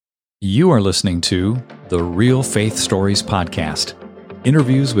You are listening to the Real Faith Stories podcast,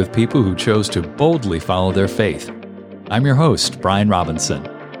 interviews with people who chose to boldly follow their faith. I'm your host, Brian Robinson.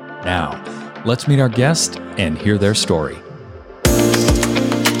 Now, let's meet our guest and hear their story.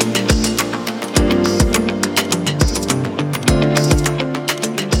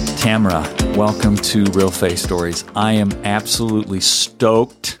 Tamra, welcome to Real Faith Stories. I am absolutely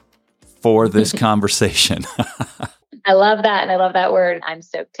stoked for this conversation. I love that. And I love that word. I'm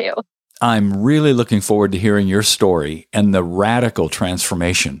stoked too. I'm really looking forward to hearing your story and the radical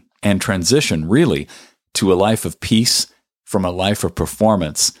transformation and transition, really, to a life of peace from a life of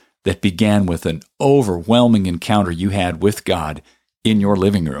performance that began with an overwhelming encounter you had with God in your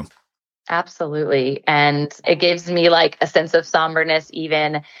living room. Absolutely. And it gives me like a sense of somberness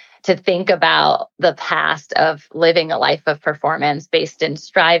even to think about the past of living a life of performance based in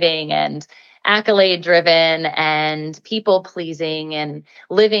striving and accolade driven and people pleasing and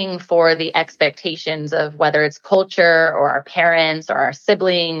living for the expectations of whether it's culture or our parents or our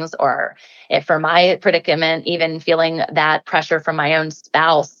siblings, or if for my predicament, even feeling that pressure from my own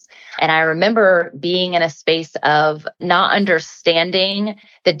spouse. And I remember being in a space of not understanding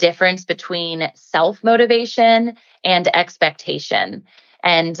the difference between self-motivation and expectation.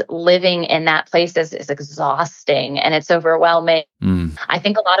 And living in that place is exhausting and it's overwhelming. I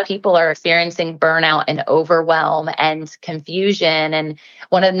think a lot of people are experiencing burnout and overwhelm and confusion. And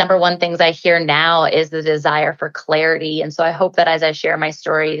one of the number one things I hear now is the desire for clarity. And so I hope that as I share my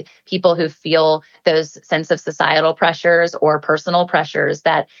story, people who feel those sense of societal pressures or personal pressures,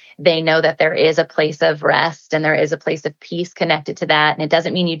 that they know that there is a place of rest and there is a place of peace connected to that. And it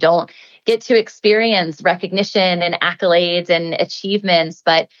doesn't mean you don't get to experience recognition and accolades and achievements,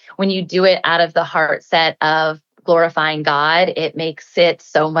 but when you do it out of the heart set of glorifying God, it makes it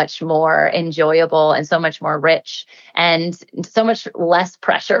so much more enjoyable and so much more rich and so much less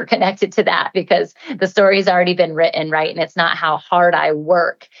pressure connected to that because the story's already been written, right? And it's not how hard I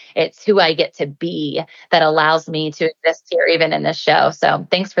work, it's who I get to be that allows me to exist here, even in this show. So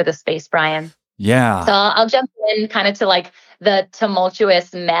thanks for the space, Brian. Yeah. So I'll jump in kind of to like the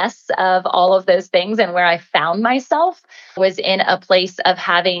tumultuous mess of all of those things. And where I found myself was in a place of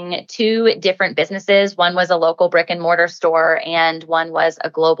having two different businesses. One was a local brick and mortar store and one was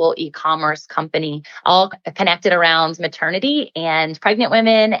a global e-commerce company, all connected around maternity and pregnant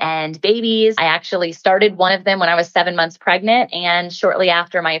women and babies. I actually started one of them when I was 7 months pregnant, and shortly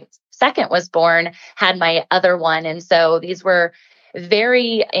after my second was born, had my other one. And so these were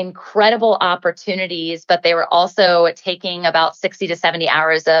very incredible opportunities, but they were also taking about 60 to 70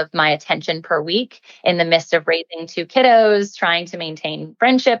 hours of my attention per week in the midst of raising two kiddos, trying to maintain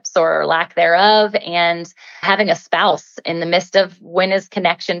friendships or lack thereof, and having a spouse in the midst of when is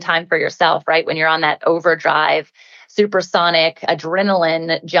connection time for yourself, right? When you're on that overdrive, supersonic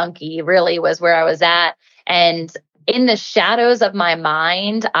adrenaline junkie really was where I was at. And in the shadows of my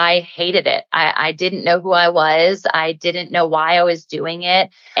mind, I hated it. I didn't know who I was. I didn't know why I was doing it.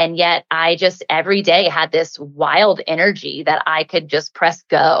 And yet I just every day had this wild energy that I could just press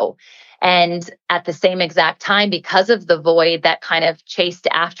go. And at the same exact time, because of the void that kind of chased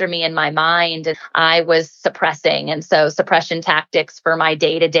after me in my mind, I was suppressing. And so suppression tactics for my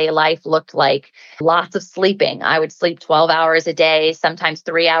day-to-day life looked like lots of sleeping. I would sleep 12 hours a day, sometimes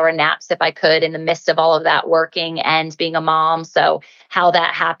 3-hour naps if I could, in the midst of all of that working and being a mom. So how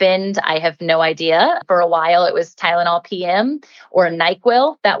that happened, I have no idea. For a while, it was Tylenol PM or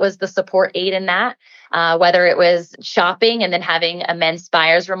NyQuil. That was the support aid in that. Whether it was shopping and then having immense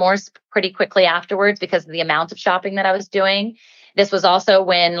buyer's remorse pretty quickly afterwards because of the amount of shopping that I was doing. This was also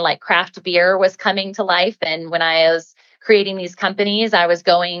when like craft beer was coming to life. And when I was creating these companies, I was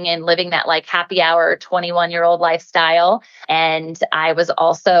going and living that like happy hour 21-year-old lifestyle. And I was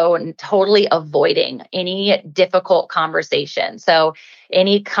also totally avoiding any difficult conversation. So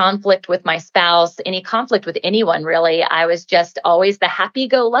any conflict with my spouse, any conflict with anyone really, I was just always the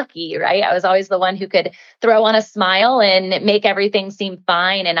happy-go-lucky, right? I was always the one who could throw on a smile and make everything seem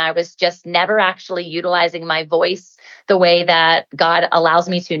fine. And I was just never actually utilizing my voice the way that God allows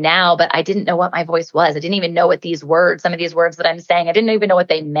me to now, but I didn't know what my voice was. I didn't even know what these words, some of these words that I'm saying, I didn't even know what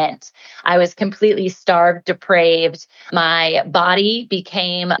they meant. I was completely starved, depraved. My body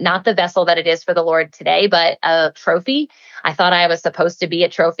became not the vessel that it is for the Lord today, but a trophy. I thought I was supposed to be a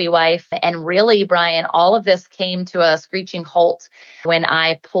trophy wife. And really, Brian, all of this came to a screeching halt when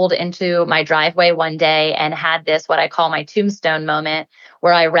I pulled into my driveway one day and had this, what I call my tombstone moment,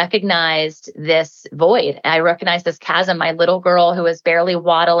 where I recognized this void. I recognized this chasm. My little girl, who was barely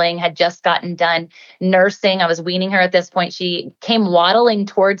waddling, had just gotten done nursing. I was weaning her at this point. She came waddling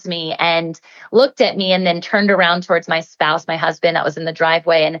towards me and looked at me and then turned around towards my spouse, my husband, that was in the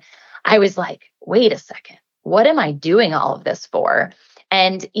driveway. And I was like, wait a second, what am I doing all of this for?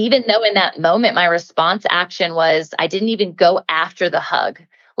 And even though in that moment, my response action was, I didn't even go after the hug.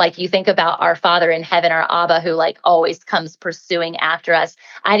 Like you think about our Father in heaven, our Abba, who like always comes pursuing after us.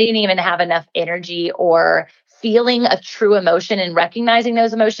 I didn't even have enough energy or feeling of true emotion and recognizing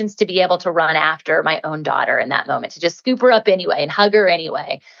those emotions to be able to run after my own daughter in that moment, to just scoop her up anyway and hug her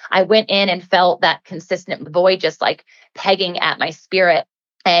anyway. I went in and felt that consistent void just like pegging at my spirit.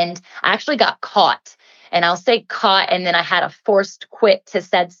 And I actually got caught. And I'll say caught, and then I had a forced quit to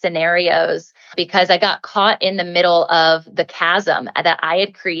said scenarios because I got caught in the middle of the chasm that I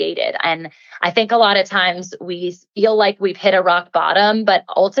had created. And I think a lot of times we feel like we've hit a rock bottom, but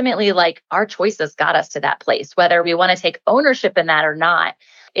ultimately, like our choices got us to that place, whether we want to take ownership in that or not.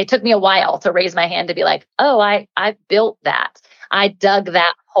 It took me a while to raise my hand to be like, oh, I built that. I dug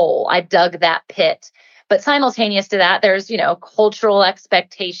that hole. I dug that pit. But simultaneous to that, there's, cultural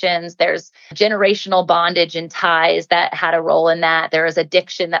expectations. There's generational bondage and ties that had a role in that. There was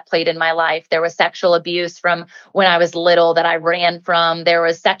addiction that played in my life. There was sexual abuse from when I was little that I ran from. There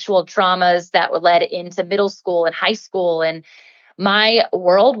was sexual traumas that were led into middle school and high school. And my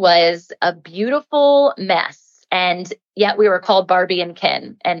world was a beautiful mess. And yet we were called Barbie and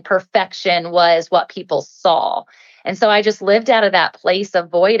Ken, and perfection was what people saw. And so I just lived out of that place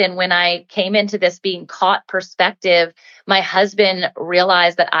of void. And when I came into this being caught perspective, my husband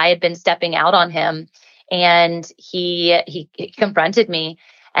realized that I had been stepping out on him, and he confronted me.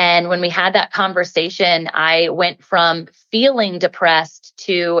 And when we had that conversation, I went from feeling depressed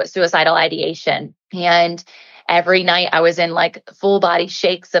to suicidal ideation. And every night I was in like full body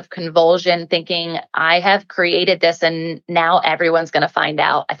shakes of convulsion, thinking I have created this and now everyone's going to find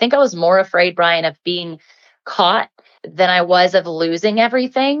out. I think I was more afraid, Brian, of being caught than I was of losing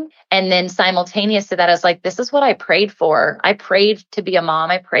everything. And then simultaneous to that, I was like, this is what I prayed for. I prayed to be a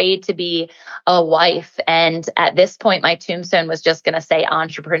mom. I prayed to be a wife. And at this point, my tombstone was just going to say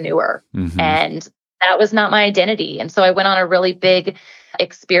entrepreneur. Mm-hmm. And that was not my identity. And so I went on a really big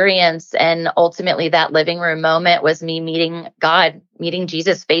experience. And ultimately that living room moment was me meeting God, meeting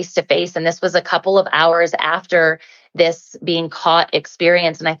Jesus face to face. And this was a couple of hours after this being caught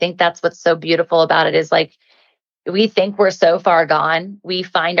experience. And I think that's what's so beautiful about it is like, we think we're so far gone. We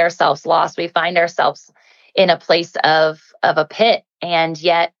find ourselves lost. We find ourselves in a place of a pit. And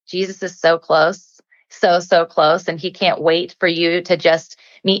yet Jesus is so close, so close. And he can't wait for you to just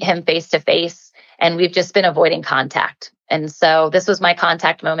meet him face to face. And we've just been avoiding contact. And so this was my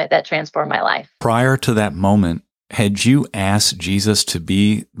contact moment that transformed my life. Prior to that moment, had you asked Jesus to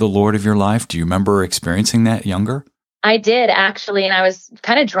be the Lord of your life? Do you remember experiencing that younger? I did actually. And I was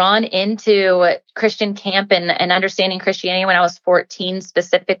kind of drawn into Christian camp and understanding Christianity when I was 14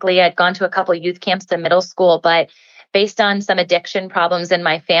 specifically. I'd gone to a couple of youth camps in middle school, but based on some addiction problems in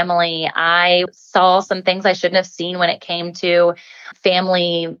my family, I saw some things I shouldn't have seen when it came to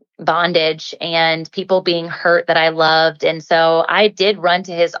family bondage and people being hurt that I loved. And so I did run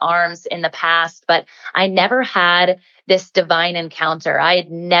to his arms in the past, but I never had this divine encounter. I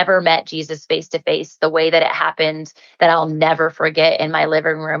had never met Jesus face to face the way that it happened, that I'll never forget in my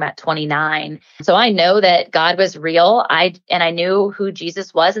living room at 29. So I know that God was real. I knew who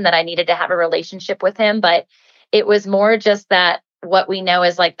Jesus was and that I needed to have a relationship with him, but it was more just that what we know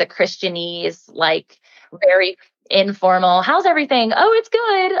is like the Christianese, like very informal, how's everything? Oh, it's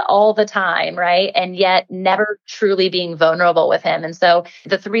good all the time, right? And yet never truly being vulnerable with him. And so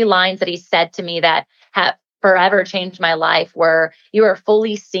the three lines that he said to me that have forever changed my life were, you are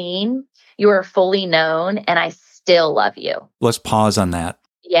fully seen, you are fully known, and I still love you. Let's pause on that.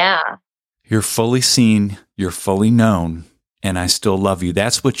 Yeah. You're fully seen, you're fully known, and I still love you.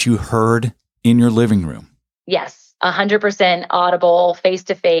 That's what you heard in your living room. Yes, 100% audible, face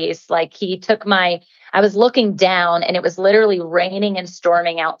to face. Like he took I was looking down and it was literally raining and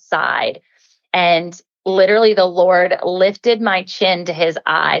storming outside. And literally the Lord lifted my chin to his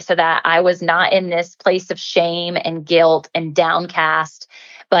eye so that I was not in this place of shame and guilt and downcast,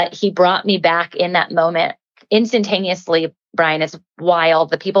 but he brought me back in that moment instantaneously. Brian, it's wild.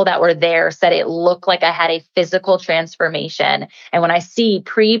 The people that were there said it looked like I had a physical transformation. And when I see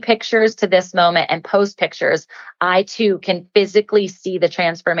pre-pictures to this moment and post pictures, I too can physically see the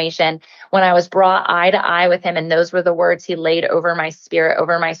transformation. When I was brought eye to eye with him, and those were the words he laid over my spirit,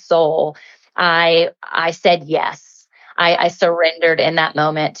 over my soul, I said yes. I surrendered in that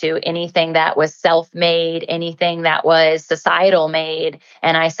moment to anything that was self-made, anything that was societal made.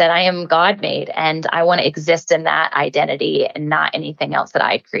 And I said, I am God made, and I want to exist in that identity and not anything else that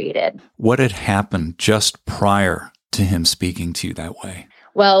I had created. What had happened just prior to him speaking to you that way?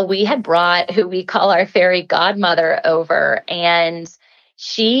 Well, we had brought who we call our fairy godmother over, and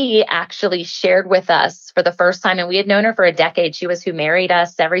she actually shared with us for the first time, and we had known her for a decade. She was who married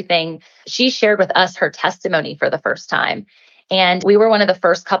us, everything. She shared with us her testimony for the first time. And we were one of the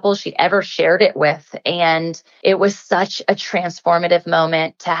first couples she'd ever shared it with. And it was such a transformative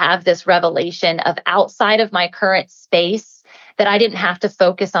moment to have this revelation of outside of my current space, that I didn't have to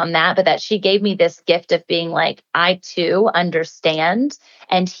focus on that, but that she gave me this gift of being like, I too understand.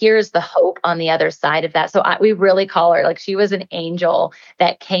 And here's the hope on the other side of that. So we really call her, like, she was an angel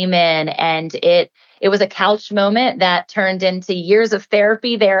that came in, and it was a couch moment that turned into years of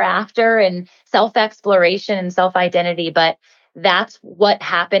therapy thereafter and self-exploration and self-identity. But that's what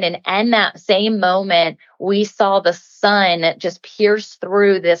happened. And in that same moment, we saw the sun just pierce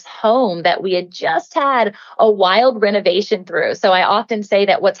through this home that we had just had a wild renovation through. So I often say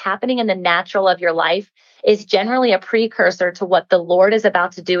that what's happening in the natural of your life is generally a precursor to what the Lord is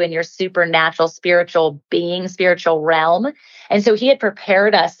about to do in your supernatural, spiritual being, spiritual realm. And so he had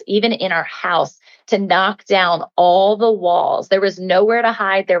prepared us, even in our house, to knock down all the walls. There was nowhere to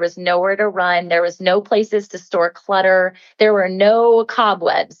hide. There was nowhere to run. There was no places to store clutter. There were no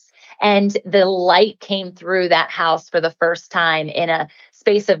cobwebs. And the light came through that house for the first time in a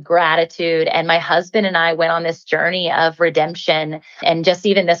space of gratitude. And my husband and I went on this journey of redemption. And just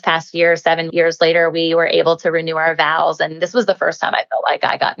even this past year, 7 years later, we were able to renew our vows. And this was the first time I felt like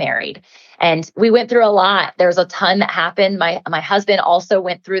I got married. And we went through a lot. There was a ton that happened. My husband also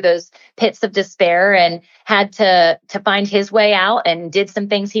went through those pits of despair and had to find his way out, and did some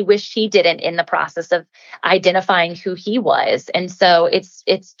things he wished he didn't in the process of identifying who he was. And so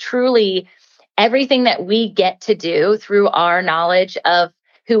it's truly everything that we get to do through our knowledge of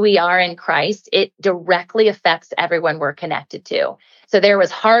who we are in Christ. It directly affects everyone we're connected to. So there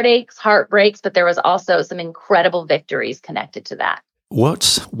was heartaches, heartbreaks, but there was also some incredible victories connected to that.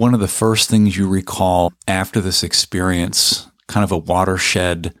 What's one of the first things you recall after this experience, kind of a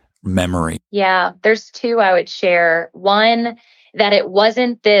watershed memory? Yeah, there's two I would share. One, that it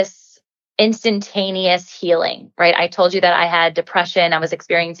wasn't this instantaneous healing, right? I told you that I had depression. I was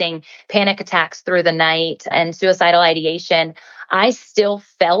experiencing panic attacks through the night and suicidal ideation. I still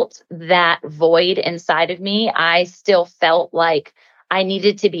felt that void inside of me. I still felt like I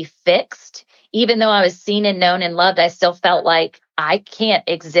needed to be fixed. Even though I was seen and known and loved, I still felt like I can't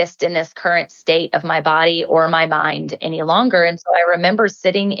exist in this current state of my body or my mind any longer. And so I remember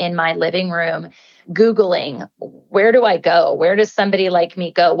sitting in my living room, Googling, where do I go? Where does somebody like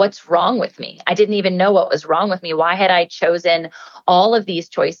me go? What's wrong with me? I didn't even know what was wrong with me. Why had I chosen all of these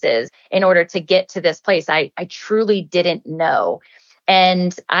choices in order to get to this place? I truly didn't know.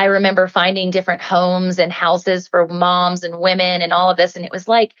 And I remember finding different homes and houses for moms and women and all of this. And it was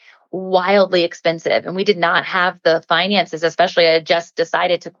like wildly expensive. And we did not have the finances, especially I had just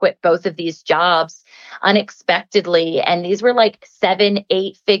decided to quit both of these jobs unexpectedly. And these were like 7,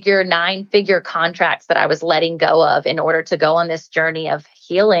 8-figure, 9-figure contracts that I was letting go of in order to go on this journey of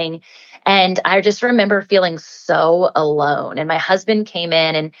healing. And I just remember feeling so alone. And my husband came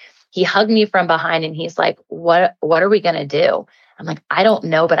in and he hugged me from behind and he's like, what are we going to do? I'm like, I don't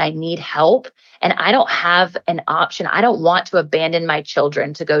know, but I need help. And I don't have an option. I don't want to abandon my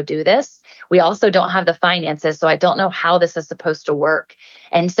children to go do this. We also don't have the finances. So I don't know how this is supposed to work.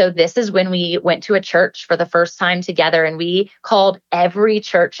 And so this is when we went to a church for the first time together, and we called every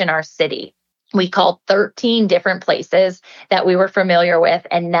church in our city. We called 13 different places that we were familiar with,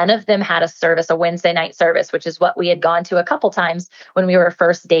 and none of them had a service, a Wednesday night service, which is what we had gone to a couple times when we were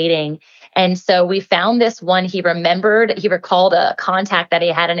first dating. And so we found this one. He recalled a contact that he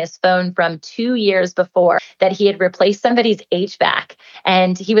had on his phone from 2 years before, that he had replaced somebody's HVAC.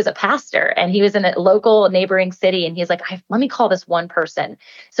 And he was a pastor, and he was in a local neighboring city. And he's like, let me call this one person.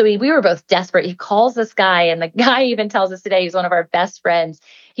 So we were both desperate. He calls this guy, and the guy even tells us today he's one of our best friends.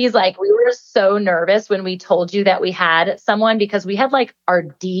 He's like, we were so nervous when we told you that we had someone, because we had like our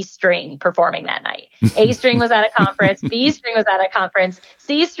D string performing that night. A string was at a conference, B string was at a conference,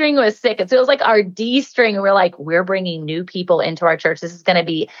 C string was sick. And so it was like our D string. And we're like, we're bringing new people into our church. This is going to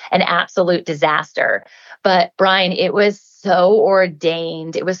be an absolute disaster. But Brian, it was so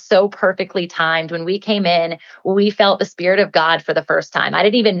ordained. It was so perfectly timed. When we came in, we felt the Spirit of God for the first time. I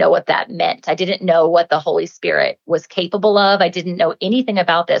didn't even know what that meant. I didn't know what the Holy Spirit was capable of. I didn't know anything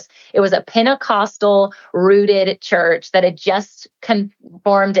about this. It was a Pentecostal rooted church that had just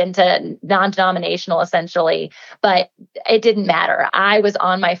conformed into non-denominational essentially, but it didn't matter. I was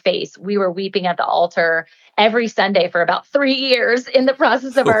on my face. We were weeping at the altar every Sunday for about 3 years in the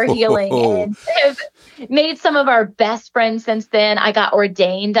process of our healing, and have made some of our best friends since then. I got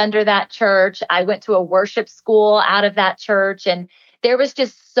ordained under that church. I went to a worship school out of that church, and there was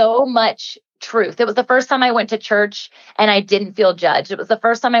just so much truth. It was the first time I went to church and I didn't feel judged. It was the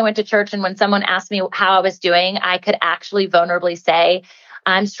first time I went to church, and when someone asked me how I was doing, I could actually vulnerably say,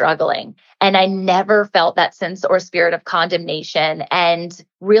 I'm struggling. And I never felt that sense or spirit of condemnation. And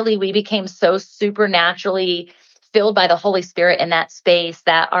really, we became so supernaturally filled by the Holy Spirit in that space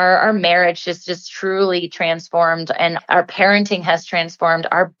that our marriage just truly transformed, and our parenting has transformed,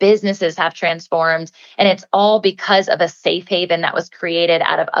 our businesses have transformed. And it's all because of a safe haven that was created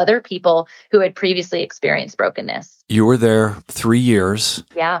out of other people who had previously experienced brokenness. You were there 3 years.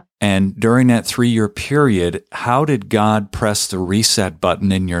 Yeah. And during that 3-year period, how did God press the reset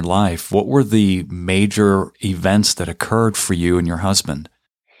button in your life? What were the major events that occurred for you and your husband?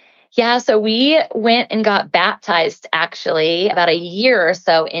 Yeah, so we went and got baptized actually about a year or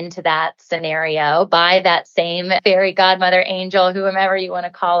so into that scenario by that same fairy godmother angel, whomever you want to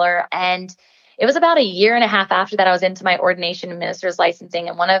call her. And it was about a year and a half after that I was into my ordination and minister's licensing.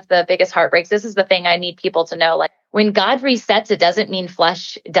 And one of the biggest heartbreaks, this is the thing I need people to know, like when God resets, it doesn't mean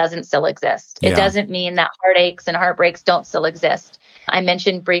flesh doesn't still exist. It doesn't mean that heartaches and heartbreaks don't still exist. I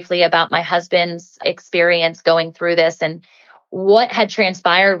mentioned briefly about my husband's experience going through this, and what had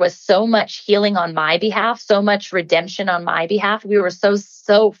transpired was so much healing on my behalf, so much redemption on my behalf. We were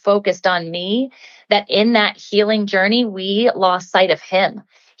so focused on me that in that healing journey, we lost sight of him.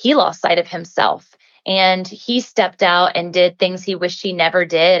 He lost sight of himself, and he stepped out and did things he wished he never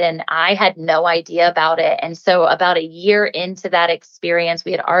did. And I had no idea about it. And so about a year into that experience,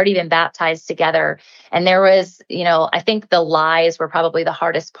 we had already been baptized together. And there was, I think the lies were probably the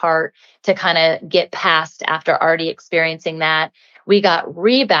hardest part to kind of get past after already experiencing that. We got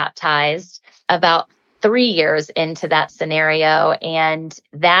rebaptized about 3 years into that scenario. And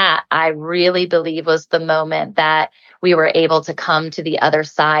that I really believe was the moment that we were able to come to the other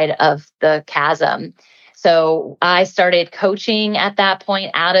side of the chasm. So I started coaching at that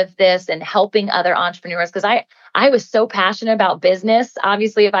point out of this and helping other entrepreneurs, because I was so passionate about business.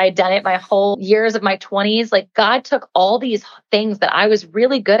 Obviously, if I had done it my whole years of my 20s, like God took all these things that I was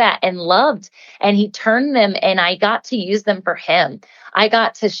really good at and loved, and he turned them, and I got to use them for him. I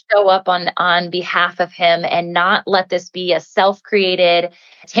got to show up on behalf of him and not let this be a self-created,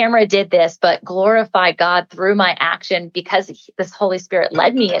 Tamra did this, but glorify God through my action, because this Holy Spirit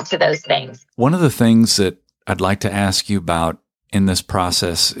led me into those things. One of the things that I'd like to ask you about in this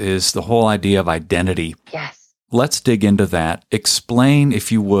process is the whole idea of identity. Yes. Let's dig into that. Explain,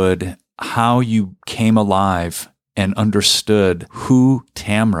 if you would, how you came alive and understood who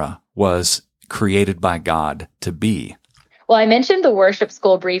Tamra was created by God to be. Well, I mentioned the worship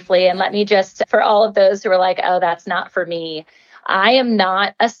school briefly, and let me just, for all of those who are like, oh, that's not for me, I am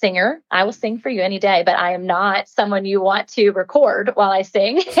not a singer. I will sing for you any day, but I am not someone you want to record while I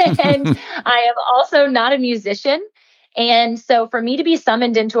sing. And I am also not a musician. And so for me to be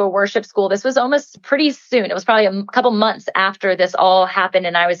summoned into a worship school, this was almost pretty soon. It was probably a couple months after this all happened,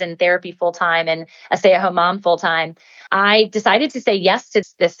 and I was in therapy full time and a stay-at-home mom full time. I decided to say yes to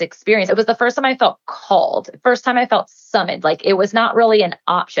this experience. It was the first time I felt called, first time I felt summoned. Like it was not really an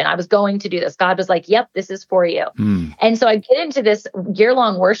option. I was going to do this. God was like, yep, this is for you. And so I get into this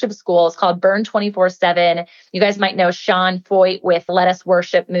year-long worship school. It's called Burn 24/7. You guys might know Sean Foyt with Let Us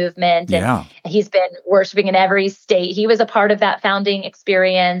Worship movement. And he's been worshiping in every state. He was a part of that founding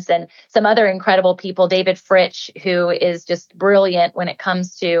experience, and some other incredible people, David Fritsch, who is just brilliant when it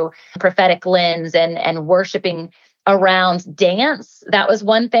comes to prophetic lens and worshiping around dance. That was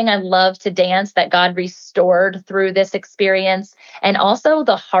one thing I loved, to dance, that God restored through this experience, and also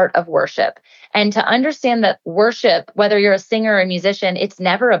the heart of worship. And to understand that worship, whether you're a singer or a musician, it's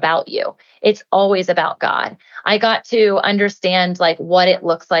never about you. It's always about God. I got to understand like what it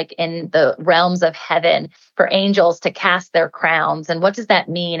looks like in the realms of heaven for angels to cast their crowns. And what does that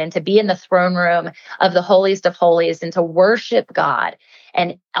mean? And to be in the throne room of the holiest of holies and to worship God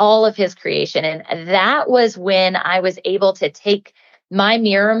and all of his creation. And that was when I was able to take my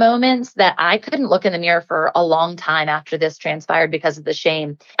mirror moments that I couldn't look in the mirror for a long time after this transpired because of the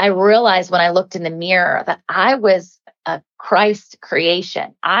shame. I realized when I looked in the mirror that I was a Christ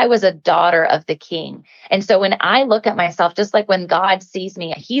creation. I was a daughter of the King. And so when I look at myself, just like when God sees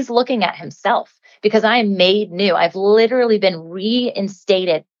me, he's looking at himself, because I am made new. I've literally been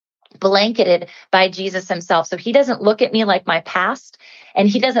reinstated, blanketed by Jesus himself. So he doesn't look at me like my past, and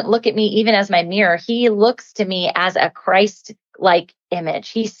he doesn't look at me even as my mirror. He looks to me as a Christ like image.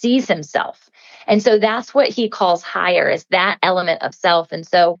 He sees himself. And so that's what he calls higher, is that element of self. And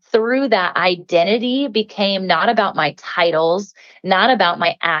so through that, identity became not about my titles, not about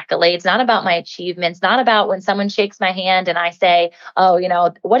my accolades, not about my achievements, not about when someone shakes my hand and I say, oh,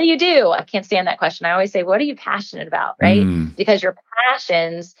 what do you do? I can't stand that question. I always say, what are you passionate about? Right? Because your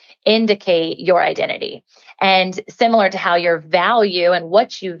passions indicate your identity. And similar to how your value and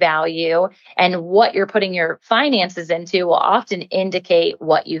what you value and what you're putting your finances into will often indicate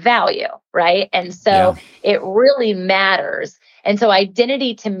what you value, right? And so it really matters. And so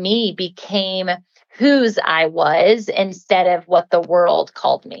identity to me became whose I was instead of what the world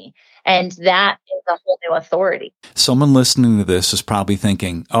called me. And that is a whole new authority. Someone listening to this is probably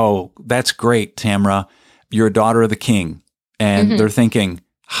thinking, oh, that's great, Tamra. You're a daughter of the king. And they're thinking,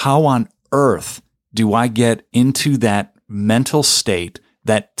 how on earth do I get into that mental state,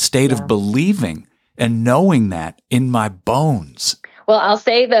 that state of believing and knowing that in my bones? Well, I'll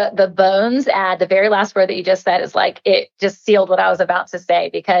say the bones add the very last word that you just said is like, it just sealed what I was about to say,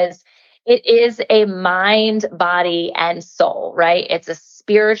 because it is a mind, body, and soul, right? It's a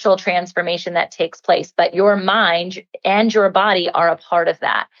spiritual transformation that takes place, but your mind and your body are a part of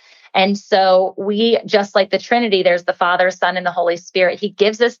that. And so we, just like the Trinity, there's the Father, Son, and the Holy Spirit. He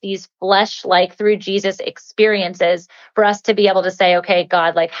gives us these flesh-like, through Jesus, experiences for us to be able to say, okay,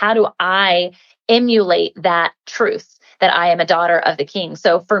 God, like, how do I emulate that truth that I am a daughter of the King?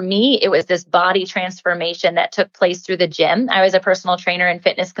 So for me, it was this body transformation that took place through the gym. I was a personal trainer and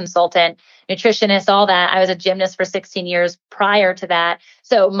fitness consultant, nutritionist, all that. I was a gymnast for 16 years prior to that.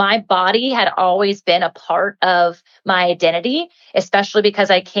 So my body had always been a part of my identity, especially because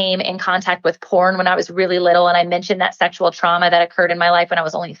I came in contact with porn when I was really little. And I mentioned that sexual trauma that occurred in my life when I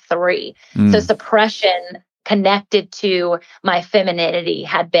was only 3. So suppression connected to my femininity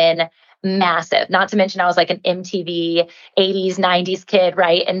had been massive. Not to mention I was like an MTV 80s, 90s kid,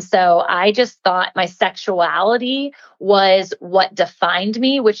 right? And so I just thought my sexuality was what defined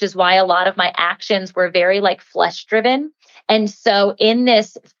me, which is why a lot of my actions were very like flesh driven. And so in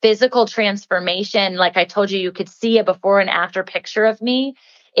this physical transformation, like I told you, you could see a before and after picture of me.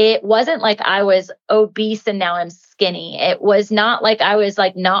 It wasn't like I was obese and now I'm skinny. It was not like I was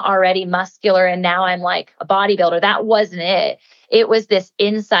like not already muscular and now I'm like a bodybuilder. That wasn't it. It was this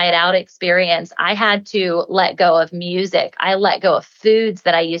inside out experience. I had to let go of music. I let go of foods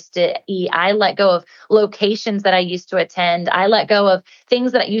that I used to eat. I let go of locations that I used to attend. I let go of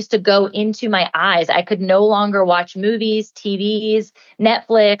things that used to go into my eyes. I could no longer watch movies, TVs,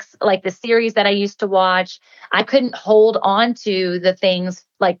 Netflix, like the series that I used to watch. I couldn't hold on to the things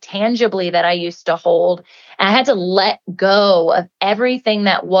like tangibly that I used to hold. And I had to let go of everything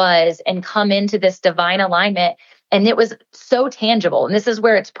that was and come into this divine alignment. And it was so tangible. And this is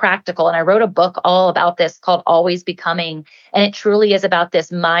where it's practical. And I wrote a book all about this called Always Becoming. And it truly is about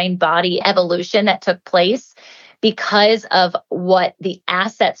this mind-body evolution that took place because of what the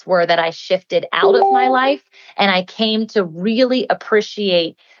assets were that I shifted out of my life. And I came to really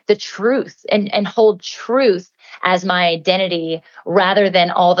appreciate the truth and hold truth as my identity rather than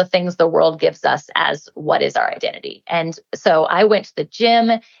all the things the world gives us as what is our identity. And so I went to the gym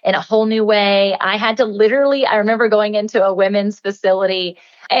in a whole new way. I had to literally, I remember going into a women's facility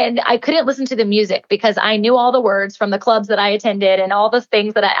and I couldn't listen to the music because I knew all the words from the clubs that I attended and all the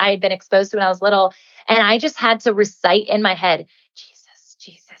things that I had been exposed to when I was little. And I just had to recite in my head, Jesus,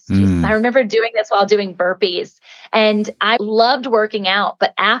 Jesus, Jesus. I remember doing this while doing burpees. And I loved working out.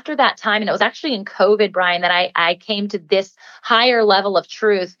 But after that time, and it was actually in COVID, Brian, that I came to this higher level of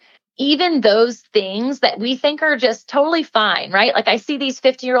truth. Even those things that we think are just totally fine, right? Like I see these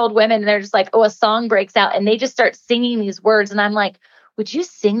 50-year-old women and they're just like, oh, a song breaks out and they just start singing these words. And I'm like, would you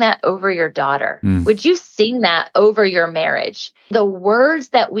sing that over your daughter? Would you sing that over your marriage? The words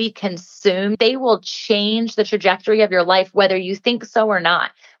that we consume, they will change the trajectory of your life, whether you think so or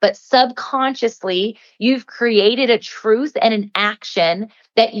not. But subconsciously, you've created a truth and an action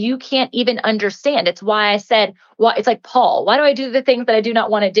that you can't even understand. It's why I said, well, it's like Paul, why do I do the things that I do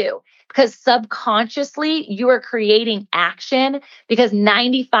not want to do? Because subconsciously, you are creating action because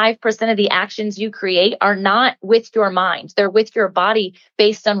 95% of the actions you create are not with your mind. They're with your body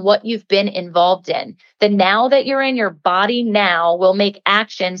based on what you've been involved in. The now that you're in your body now will make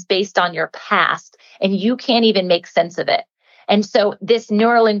actions based on your past, and you can't even make sense of it. And so this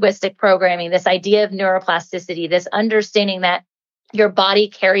neurolinguistic programming, this idea of neuroplasticity, this understanding that your body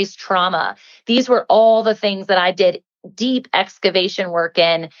carries trauma, these were all the things that I did deep excavation work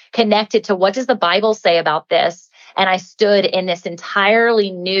in, connected to what does the Bible say about this? And I stood in this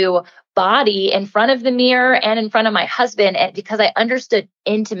entirely new body in front of the mirror and in front of my husband, and because I understood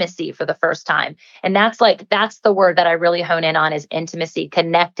intimacy for the first time. And that's the word that I really hone in on, is intimacy,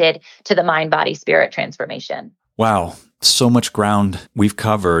 connected to the mind, body, spirit transformation. Wow. So much ground we've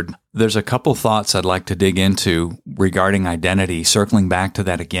covered. There's a couple thoughts I'd like to dig into regarding identity, circling back to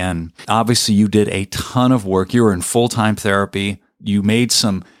that again. Obviously, you did a ton of work. You were in full-time therapy. You made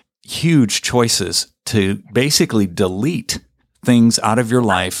some huge choices to basically delete things out of your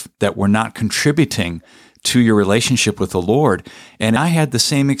life that were not contributing to your relationship with the Lord. And I had the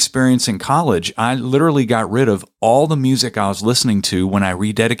same experience in college. I literally got rid of all the music I was listening to when I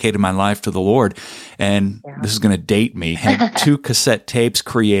rededicated my life to the Lord. And this is going to date me. I had 2 cassette tapes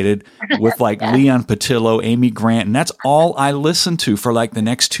created with like Leon Patillo, Amy Grant, and that's all I listened to for like the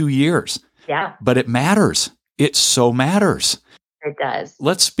next 2 years. Yeah. But it matters. It so matters. It does.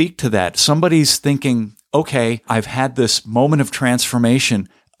 Let's speak to that. Somebody's thinking, okay, I've had this moment of transformation.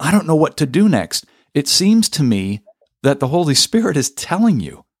 I don't know what to do next. It seems to me that the Holy Spirit is telling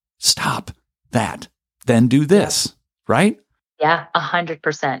you, stop that, then do this, right? Yeah,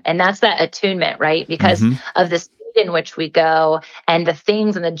 100%. And that's that attunement, right? Because of the speed in which we go and the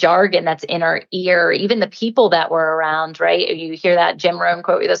things and the jargon that's in our ear, even the people that we're around, right? You hear that Jim Rohn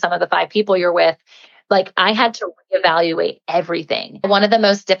quote, the sum of the 5 people you're with. Like, I had to reevaluate everything. One of the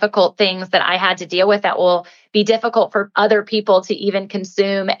most difficult things that I had to deal with that will be difficult for other people to even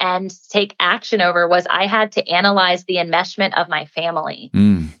consume and take action over was I had to analyze the enmeshment of my family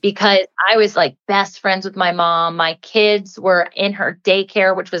because I was like best friends with my mom. My kids were in her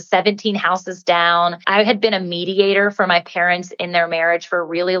daycare, which was 17 houses down. I had been a mediator for my parents in their marriage for a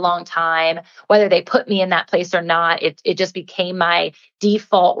really long time. Whether they put me in that place or not, it just became my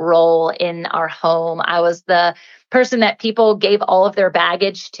default role in our home. I was the person that people gave all of their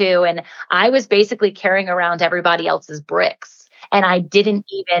baggage to. And I was basically carrying around everybody else's bricks. And I didn't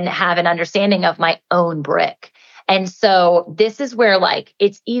even have an understanding of my own brick. And so this is where like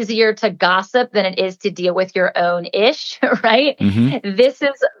it's easier to gossip than it is to deal with your own ish, right? This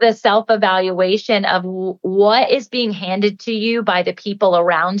is the self-evaluation of what is being handed to you by the people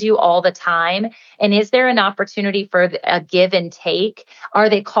around you all the time. And is there an opportunity for a give and take? Are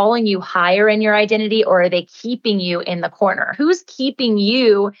they calling you higher in your identity, or are they keeping you in the corner? Who's keeping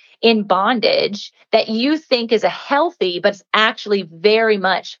you in bondage that you think is a healthy, but it's actually very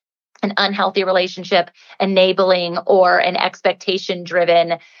much an unhealthy relationship, enabling or an expectation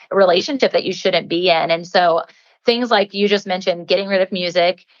driven relationship that you shouldn't be in? And so things like you just mentioned, getting rid of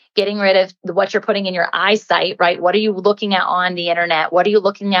music, getting rid of what you're putting in your eyesight, right? What are you looking at on the internet? What are you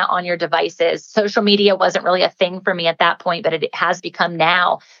looking at on your devices? Social media wasn't really a thing for me at that point, but it has become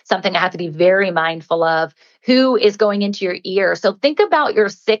now something I have to be very mindful of. Who is going into your ear? So think about your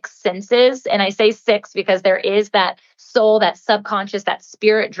 6 senses. And I say 6 because there is that soul, that subconscious, that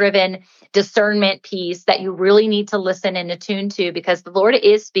spirit-driven discernment piece that you really need to listen and attune to, because the Lord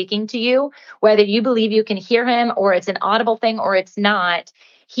is speaking to you, whether you believe you can hear him or it's an audible thing or it's not.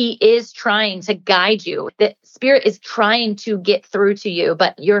 He is trying to guide you. The Spirit is trying to get through to you,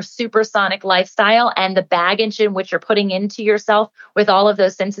 but your supersonic lifestyle and the baggage in which you're putting into yourself with all of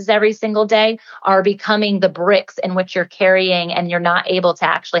those senses every single day are becoming the bricks in which you're carrying, and you're not able to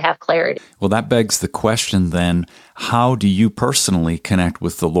actually have clarity. Well, that begs the question then, how do you personally connect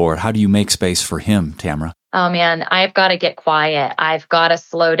with the Lord? How do you make space for him, Tamra? Oh man, I've got to get quiet. I've got to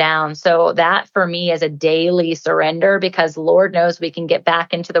slow down. So that for me is a daily surrender, because Lord knows we can get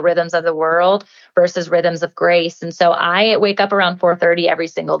back into the rhythms of the world versus rhythms of grace. And so I wake up around 4:30 every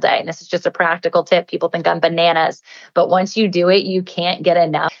single day. And this is just a practical tip. People think I'm bananas, but once you do it, you can't get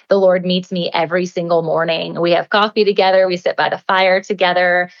enough. The Lord meets me every single morning. We have coffee together. We sit by the fire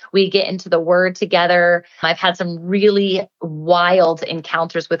together. We get into the word together. I've had some really wild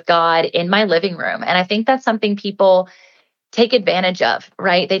encounters with God in my living room. And I think that's something people take advantage of,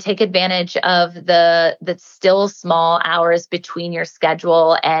 right? They take advantage of the still small hours between your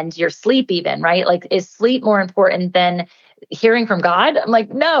schedule and your sleep even, right? Like, is sleep more important than hearing from God? I'm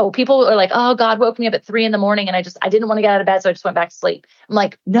like, no. People are like, oh, God woke me up at 3 a.m. and I didn't want to get out of bed, so I just went back to sleep. I'm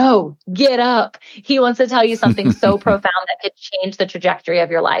like, no, get up. He wants to tell you something so profound that could change the trajectory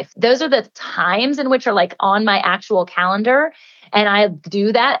of your life. Those are the times in which are like on my actual calendar. And I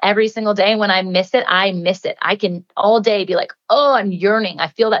do that every single day. When I miss it, I miss it. I can all day be like, oh, I'm yearning. I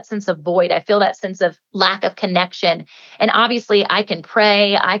feel that sense of void. I feel that sense of lack of connection. And obviously I can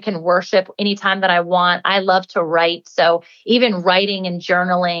pray. I can worship anytime that I want. I love to write. So even writing and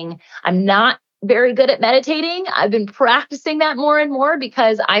journaling, I'm not very good at meditating. I've been practicing that more and more,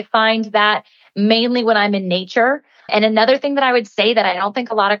 because I find that mainly when I'm in nature. And another thing that I would say that I don't think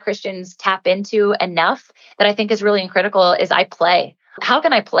a lot of Christians tap into enough, that I think is really critical, is I play. How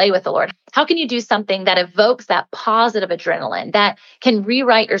can I play with the Lord? How can you do something that evokes that positive adrenaline that can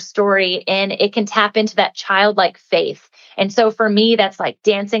rewrite your story and it can tap into that childlike faith? And so for me, that's like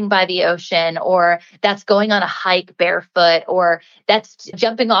dancing by the ocean, or that's going on a hike barefoot, or that's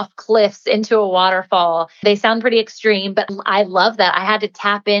jumping off cliffs into a waterfall. They sound pretty extreme, but I love that. I had to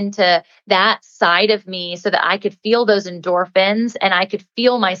tap into that side of me so that I could feel those endorphins and I could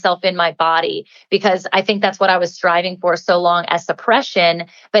feel myself in my body, because I think that's what I was striving for so long as suppression.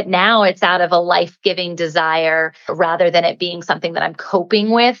 But now it's out of a life-giving desire rather than it being something that I'm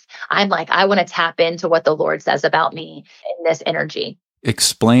coping with. I'm like, I want to tap into what the Lord says about me in this energy.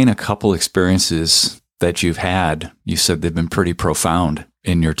 Explain a couple experiences that you've had. You said they've been pretty profound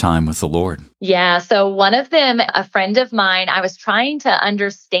in your time with the Lord. Yeah. So one of them, a friend of mine, I was trying to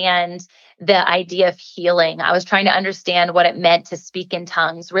understand the idea of healing. I was trying to understand what it meant to speak in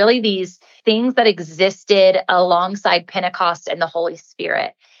tongues, really these things that existed alongside Pentecost and the Holy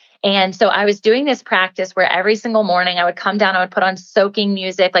Spirit. And so I was doing this practice where every single morning I would come down, I would put on soaking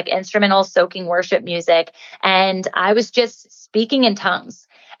music, like instrumental soaking worship music. And I was just speaking in tongues.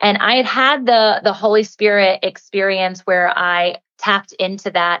 And I had had the Holy Spirit experience where I tapped into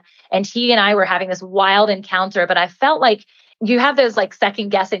that. And he and I were having this wild encounter, but I felt like you have those like second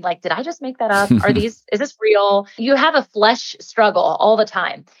guessing, like, did I just make that up? Is this real? You have a flesh struggle all the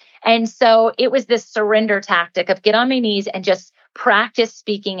time. And so it was this surrender tactic of get on my knees and just practice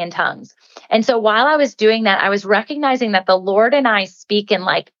speaking in tongues. And so while I was doing that, I was recognizing that the Lord and I speak in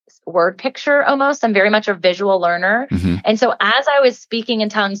like word picture almost. I'm very much a visual learner. Mm-hmm. And so as I was speaking in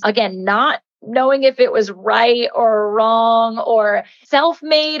tongues, again, not knowing if it was right or wrong or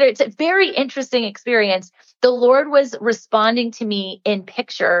self-made, it's a very interesting experience. The Lord was responding to me in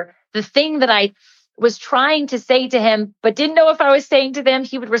picture. The thing that I was trying to say to him, but didn't know if I was saying to them,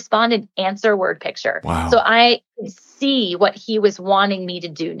 he would respond in answer word picture. Wow. So I could see what he was wanting me to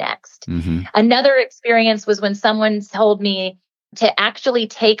do next. Mm-hmm. Another experience was when someone told me to actually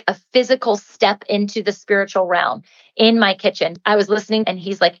take a physical step into the spiritual realm in my kitchen. I was listening and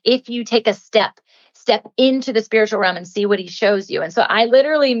he's like, if you take a step into the spiritual realm and see what he shows you. And so I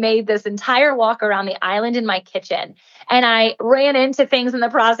literally made this entire walk around the island in my kitchen. And I ran into things in the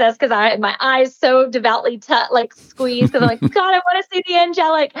process because I had my eyes so devoutly squeezed. Because I'm like, God, I want to see the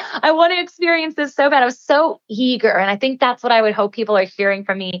angelic. I want to experience this so bad. I was so eager. And I think that's what I would hope people are hearing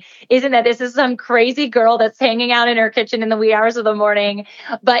from me, isn't that this is some crazy girl that's hanging out in her kitchen in the wee hours of the morning,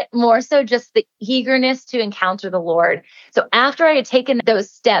 but more so just the eagerness to encounter the Lord. So after I had taken those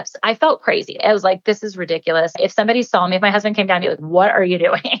steps, I felt crazy. I was like, this is ridiculous. If somebody saw me, if my husband came down, I'd be like, what are you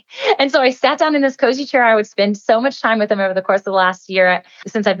doing? And so I sat down in this cozy chair. I would spend so much time with him over the course of the last year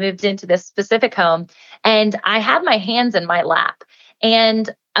since I've moved into this specific home. And I had my hands in my lap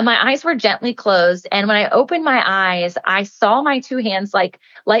and my eyes were gently closed. And when I opened my eyes, I saw my two hands like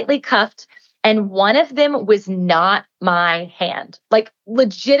lightly cuffed. And one of them was not my hand. Like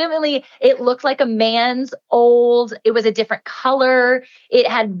legitimately, it looked like a man's old. It was a different color. It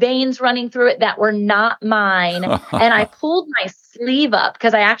had veins running through it that were not mine. And I pulled my sleeve up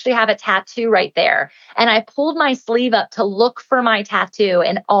because I actually have a tattoo right there. And I pulled my sleeve up to look for my tattoo.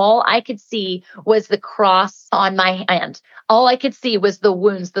 And all I could see was the cross on my hand. All I could see was the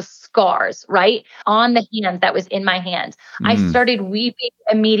wounds, the scars, right? On the hand that was in my hand. I started weeping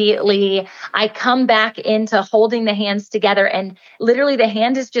immediately. I come back into holding the hands together and literally the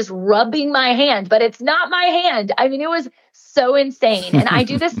hand is just rubbing my hand, but it's not my hand. I mean, it was so insane. And I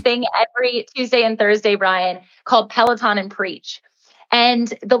do this thing every Tuesday and Thursday, Brian, called Peloton and Preach.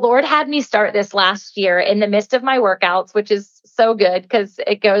 And the Lord had me start this last year in the midst of my workouts, which is so good because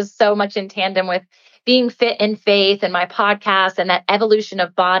it goes so much in tandem with being fit in faith and my podcast and that evolution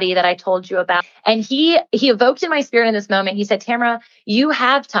of body that I told you about. And he evoked in my spirit in this moment. He said, Tamra, you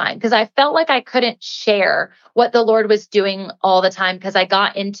have time, because I felt like I couldn't share what the Lord was doing all the time because I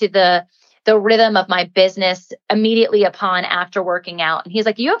got into the rhythm of my business immediately upon after working out. And he's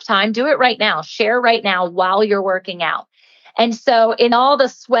like, you have time, do it right now, share right now while you're working out. And so in all the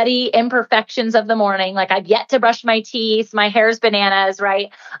sweaty imperfections of the morning, like I've yet to brush my teeth, my hair's bananas, right?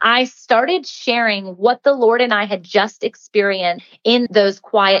 I started sharing what the Lord and I had just experienced in those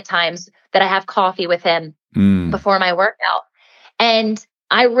quiet times that I have coffee with him before my workout. And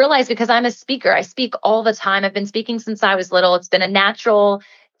I realized because I'm a speaker, I speak all the time. I've been speaking since I was little. It's been a natural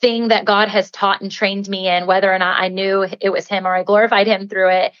thing that God has taught and trained me in, whether or not I knew it was him or I glorified him through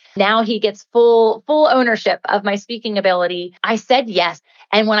it. Now he gets full ownership of my speaking ability. I said yes.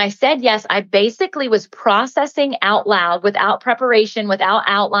 And when I said yes, I basically was processing out loud without preparation, without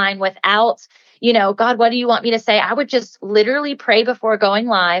outline, without, God, what do you want me to say? I would just literally pray before going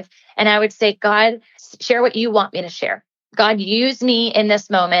live. And I would say, God, share what you want me to share. God used me in this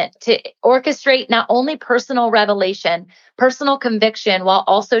moment to orchestrate not only personal revelation, personal conviction, while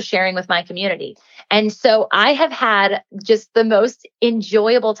also sharing with my community. And so I have had just the most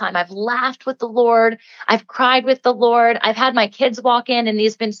enjoyable time. I've laughed with the Lord. I've cried with the Lord. I've had my kids walk in, and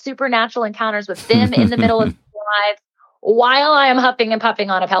these have been supernatural encounters with them in the middle of their lives while I am huffing and puffing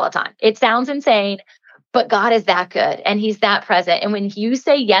on a Peloton. It sounds insane, but God is that good and he's that present. And when you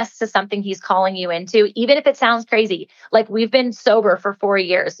say yes to something he's calling you into, even if it sounds crazy, like we've been sober for 4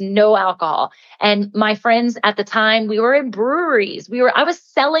 years, no alcohol. And my friends at the time, we were in breweries. I was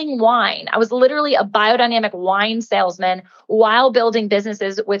selling wine. I was literally a biodynamic wine salesman while building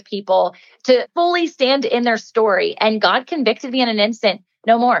businesses with people to fully stand in their story. And God convicted me in an instant,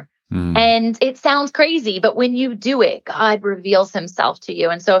 no more. And it sounds crazy, but when you do it, God reveals himself to you.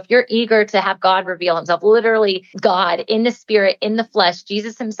 And so if you're eager to have God reveal himself, literally God in the spirit, in the flesh,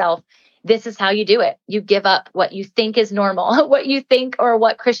 Jesus himself, this is how you do it. You give up what you think is normal, what you think or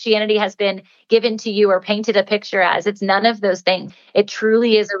what Christianity has been given to you or painted a picture as. It's none of those things. It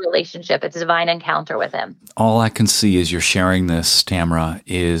truly is a relationship. It's a divine encounter with him. All I can see as you're sharing this, Tamra,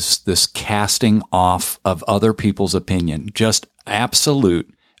 is this casting off of other people's opinion, just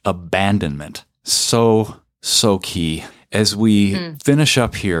absolute abandonment. So key. As we finish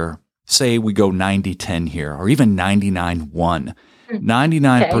up here, say we go 90-10 here, or even 99-1.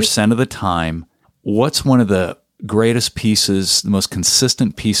 99% of the time, what's one of the greatest pieces, the most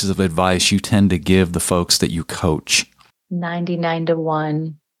consistent pieces of advice you tend to give the folks that you coach?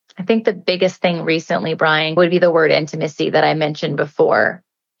 99-1. I think the biggest thing recently, Brian, would be the word intimacy that I mentioned before.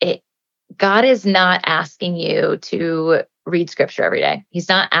 God is not asking you to read scripture every day. He's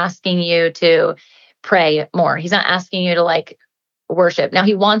not asking you to pray more. He's not asking you to worship. Now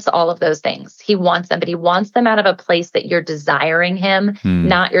he wants all of those things. He wants them, but he wants them out of a place that you're desiring him,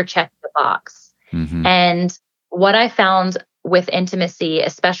 not your check the box. And what I found with intimacy,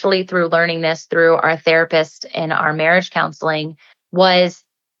 especially through learning this through our therapist in our marriage counseling, was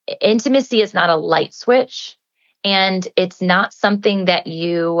intimacy is not a light switch. And it's not something that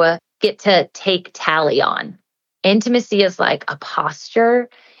you get to take tally on. Intimacy is like a posture.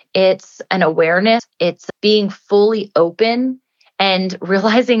 It's an awareness. It's being fully open and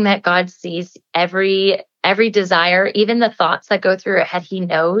realizing that God sees every desire, even the thoughts that go through your head, he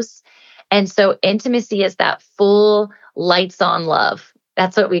knows. And so intimacy is that full lights on love.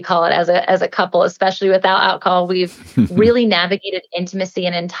 That's what we call it as a couple, especially without alcohol. We've really navigated intimacy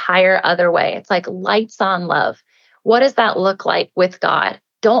an entire other way. It's like lights on love. What does that look like with God?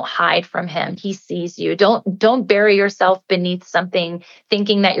 Don't hide from him. He sees you. Don't bury yourself beneath something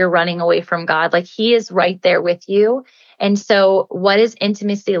thinking that you're running away from God. Like he is right there with you. And so what does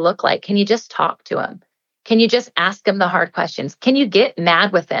intimacy look like? Can you just talk to him? Can you just ask him the hard questions? Can you get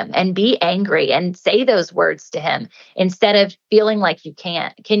mad with him and be angry and say those words to him instead of feeling like you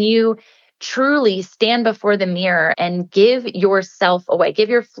can't? Can you truly stand before the mirror and give yourself away, give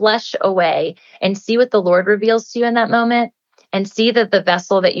your flesh away and see what the Lord reveals to you in that moment? And see that the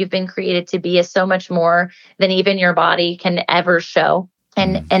vessel that you've been created to be is so much more than even your body can ever show.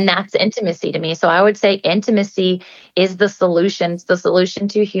 And that's intimacy to me. So I would say intimacy is the solution. It's the solution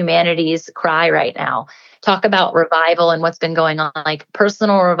to humanity's cry right now. Talk about revival and what's been going on. Like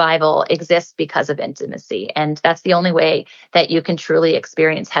personal revival exists because of intimacy. And that's the only way that you can truly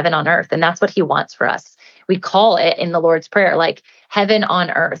experience heaven on earth. And that's what he wants for us. We call it in the Lord's Prayer, like heaven on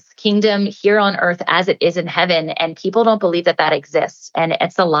earth, kingdom here on earth as it is in heaven. And people don't believe that that exists. And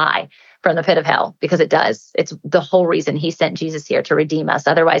it's a lie from the pit of hell, because it does. It's the whole reason he sent Jesus here to redeem us.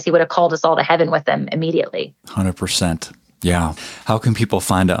 Otherwise, he would have called us all to heaven with him immediately. 100%. Yeah. How can people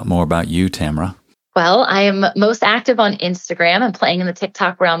find out more about you, Tamra? Well, I am most active on Instagram. I'm playing in the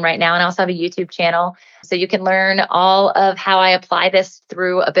TikTok realm right now, and I also have a YouTube channel. So you can learn all of how I apply this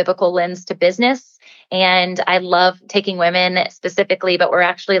through a biblical lens to business. And I love taking women specifically, but we're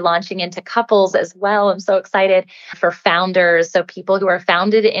actually launching into couples as well. I'm so excited for founders. So people who are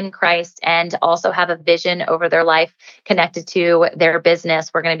founded in Christ and also have a vision over their life connected to their business.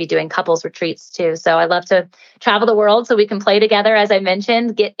 We're going to be doing couples retreats too. So I love to travel the world so we can play together, as I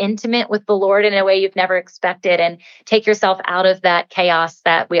mentioned, get intimate with the Lord in a way you've never expected, and take yourself out of that chaos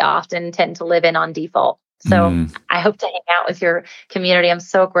that we often tend to live in on default. So I hope to hang out with your community. I'm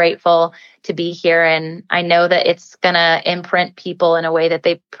so grateful to be here. And I know that it's going to imprint people in a way that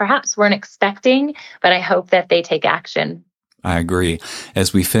they perhaps weren't expecting, but I hope that they take action. I agree.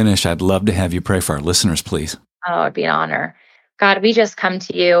 As we finish, I'd love to have you pray for our listeners, please. Oh, it'd be an honor. God, we just come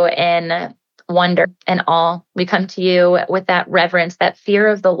to you in wonder and awe. We come to you with that reverence, that fear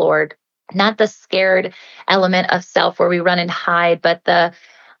of the Lord, not the scared element of self where we run and hide, but the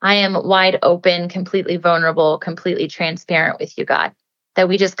I am wide open, completely vulnerable, completely transparent with you, God. That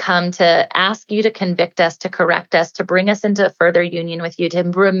we just come to ask you to convict us, to correct us, to bring us into further union with you, to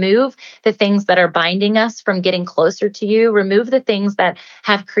remove the things that are binding us from getting closer to you, remove the things that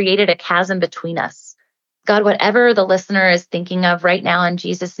have created a chasm between us. God, whatever the listener is thinking of right now in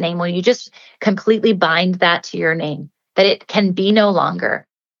Jesus' name, will you just completely bind that to your name, that it can be no longer,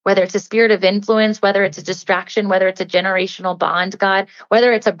 whether it's a spirit of influence, whether it's a distraction, whether it's a generational bond, God,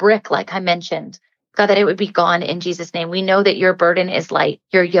 whether it's a brick, like I mentioned. God, that it would be gone in Jesus' name. We know that your burden is light.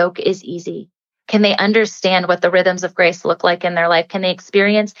 Your yoke is easy. Can they understand what the rhythms of grace look like in their life? Can they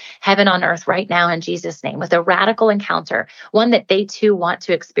experience heaven on earth right now in Jesus' name with a radical encounter, one that they too want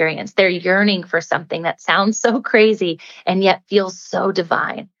to experience? They're yearning for something that sounds so crazy and yet feels so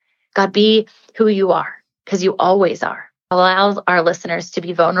divine. God, be who you are, because you always are. Allow our listeners to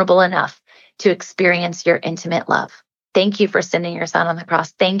be vulnerable enough to experience your intimate love. Thank you for sending your son on the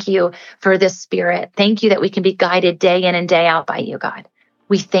cross. Thank you for this spirit. Thank you that we can be guided day in and day out by you, God.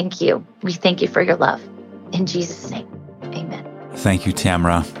 We thank you. We thank you for your love. In Jesus' name, amen. Thank you,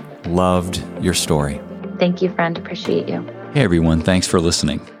 Tamra. Loved your story. Thank you, friend. Appreciate you. Hey, everyone. Thanks for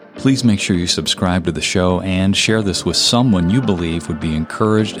listening. Please make sure you subscribe to the show and share this with someone you believe would be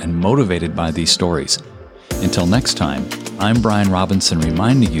encouraged and motivated by these stories. Until next time, I'm Brian Robinson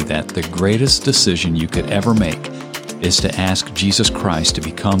reminding you that the greatest decision you could ever make is to ask Jesus Christ to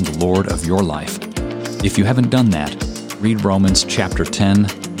become the Lord of your life. If you haven't done that, read Romans chapter 10,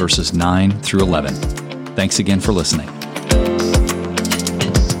 verses 9 through 11. Thanks again for listening.